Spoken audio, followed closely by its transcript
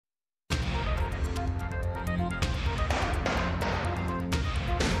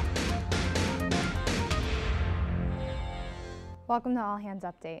Welcome to All Hands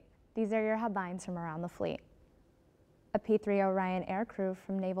Update. These are your headlines from around the fleet. A P-3 Orion aircrew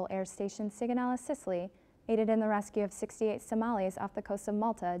from Naval Air Station Sigonella, Sicily, aided in the rescue of 68 Somalis off the coast of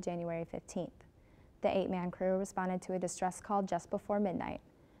Malta January 15th. The 8-man crew responded to a distress call just before midnight.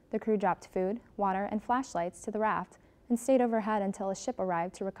 The crew dropped food, water, and flashlights to the raft and stayed overhead until a ship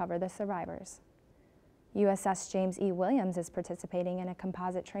arrived to recover the survivors. USS James E. Williams is participating in a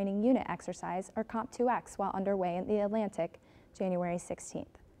composite training unit exercise, or COMPTUEX, while underway in the Atlantic January 16th.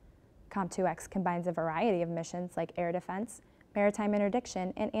 COMPTUEX combines a variety of missions like air defense, maritime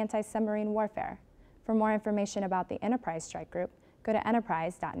interdiction, and anti-submarine warfare. For more information about the Enterprise Strike Group, go to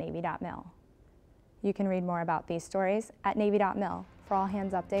enterprise.navy.mil. You can read more about these stories at navy.mil. For All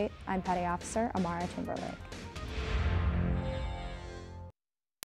Hands Update, I'm Petty Officer Amara Timberlake.